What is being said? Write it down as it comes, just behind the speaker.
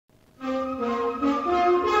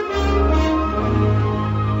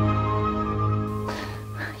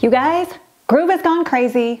You guys, Groove has gone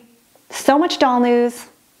crazy. So much doll news.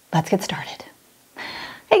 Let's get started.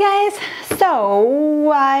 Hey guys, so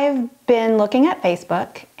I've been looking at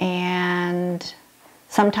Facebook and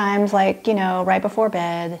sometimes right before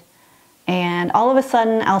bed, and all of a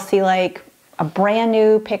sudden I'll see like a brand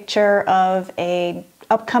new picture of a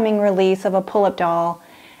upcoming release of a Pullip doll,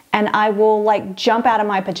 and I will like jump out of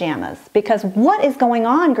my pajamas because what is going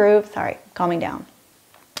on, Groove? Sorry, calming down.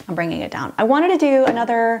 I'm bringing it down. I wanted to do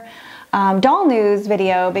another doll news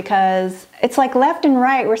video because it's like left and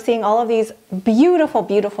right we're seeing all of these beautiful,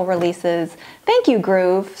 beautiful releases. Thank you,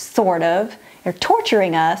 Groove, sort of. You're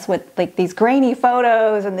torturing us with like these grainy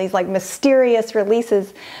photos and these like mysterious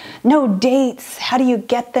releases. No dates. How do you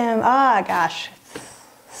get them? Ah, gosh.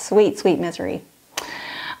 Sweet, sweet misery.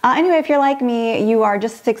 Anyway, if you're like me, you are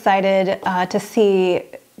just excited to see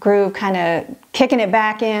Groove kind of kicking it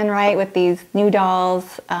back in, right, with these new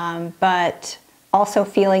dolls, but also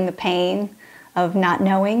feeling the pain of not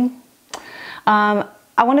knowing. I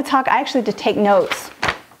want to talk, I actually did take notes.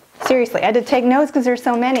 Seriously, I had to take notes because there's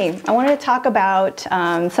so many. I wanted to talk about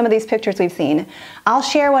some of these pictures we've seen. I'll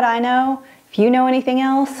share what I know. If you know anything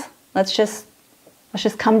else, let's just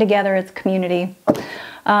come together as a community.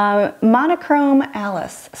 Monochrome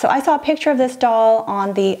Alice. So I saw a picture of this doll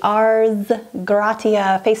on the Ars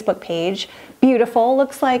Gratia Facebook page. Beautiful.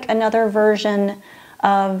 Looks like another version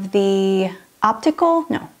of the optical.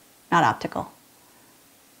 No, not optical.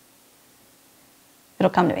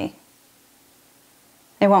 It'll come to me.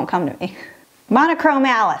 It won't come to me. Monochrome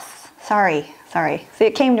Alice. Sorry. See,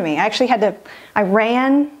 it came to me. I actually had to, I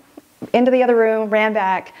ran into the other room, ran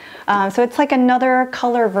back. So it's like another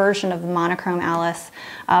color version of the Monochrome Alice.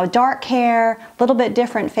 Dark hair, a little bit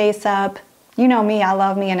different face up. You know me, I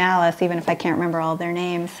love me and Alice, even if I can't remember all of their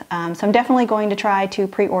names. So I'm definitely going to try to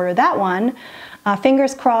pre-order that one.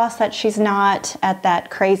 Fingers crossed that she's not at that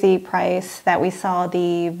crazy price that we saw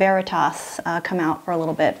the Veritas come out for a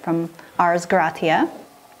little bit from Ars Gratia.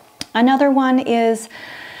 Another one is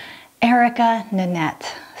Erica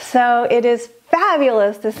Nanette. So it is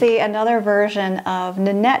fabulous to see another version of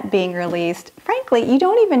Nanette being released. Frankly, you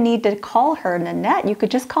don't even need to call her Nanette. You could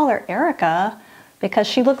just call her Erica because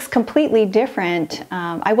she looks completely different.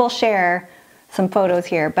 I will share some photos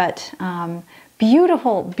here, but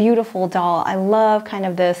beautiful, beautiful doll. I love kind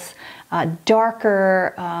of this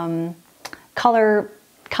darker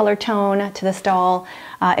color tone to this doll.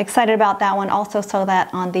 Excited about that one. Also saw that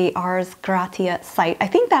on the Ars Gratia site. I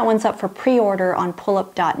think that one's up for pre-order on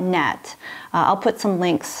pullip.net. I'll put some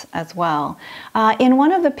links as well. In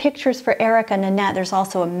one of the pictures for Erica Nanette, there's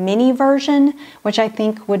also a mini version, which I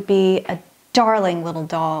think would be a darling little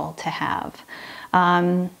doll to have.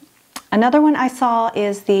 Another one I saw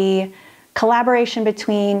is the collaboration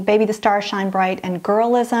between Baby the Stars Shine Bright and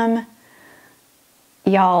Girlism.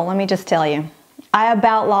 Y'all, let me just tell you, I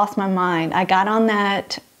about lost my mind. I got on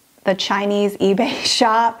the Chinese eBay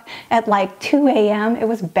shop at like 2 a.m. It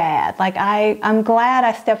was bad. Like I'm glad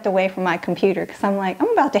I stepped away from my computer because I'm like, I'm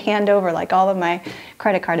about to hand over like all of my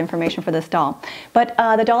credit card information for this doll. But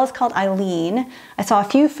the doll is called Eileen. I saw a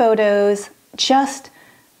few photos, just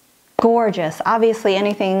gorgeous. Obviously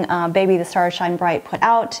anything Baby the Stars Shine Bright put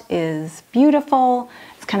out is beautiful.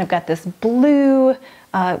 It's kind of got this blue,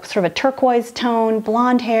 sort of a turquoise tone,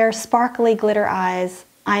 blonde hair, sparkly glitter eyes.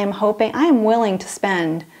 I am willing to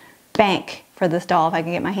spend bank for this doll if I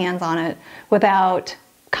can get my hands on it without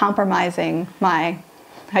compromising my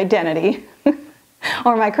identity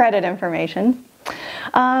or my credit information.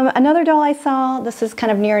 Another doll I saw, this is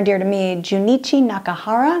kind of near and dear to me, Junichi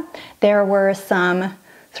Nakahara. There were some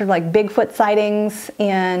sort of like Bigfoot sightings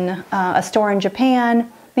in a store in Japan.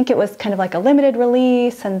 I think it was kind of like a limited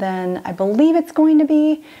release, and then I believe it's going to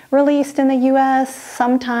be released in the US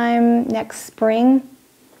sometime next spring.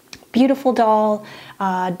 Beautiful doll,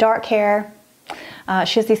 dark hair.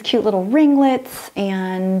 She has these cute little ringlets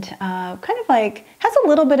and kind of like, has a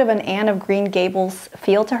little bit of an Anne of Green Gables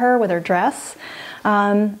feel to her with her dress.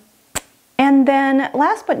 And then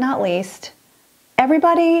last but not least,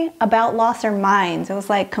 everybody about lost their minds. It was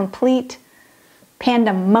like complete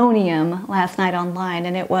pandemonium last night online,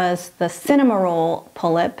 and it was the cinema roll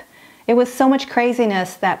Pullip. It was so much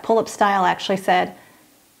craziness that Pullip Style actually said,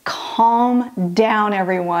 calm down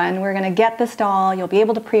everyone, we're gonna get this doll, you'll be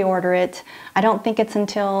able to pre-order it. I don't think it's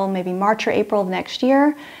until maybe March or April of next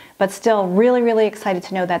year, but still really, really excited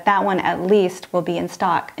to know that that one at least will be in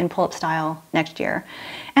stock in Pullip Style next year.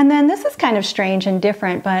 And then this is kind of strange and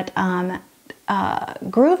different, but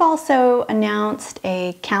Groove also announced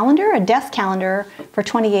a calendar, a desk calendar for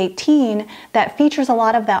 2018 that features a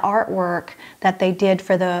lot of that artwork that they did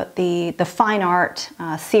for the fine art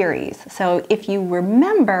series. So if you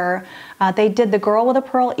remember, they did the girl with a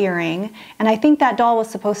pearl earring, and I think that doll was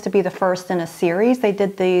supposed to be the first in a series. They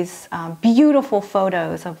did these beautiful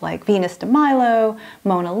photos of like Venus de Milo,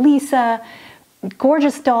 Mona Lisa,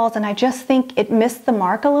 gorgeous dolls, and I just think it missed the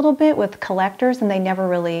mark a little bit with collectors, and they never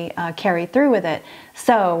really carried through with it.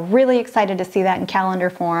 So really excited to see that in calendar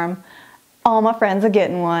form. All my friends are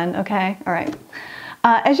getting one, okay? All right.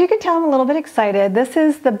 As you can tell, I'm a little bit excited. This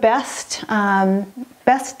is the best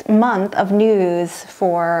month of news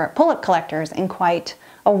for Pullip collectors in quite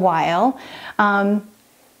a while. I'm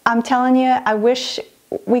telling you, I wish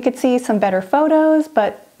we could see some better photos,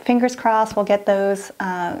 but fingers crossed we'll get those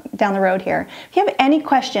down the road here. If you have any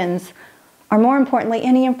questions, or more importantly,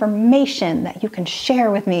 any information that you can share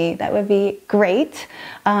with me, that would be great.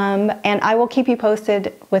 And I will keep you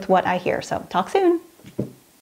posted with what I hear. So talk soon.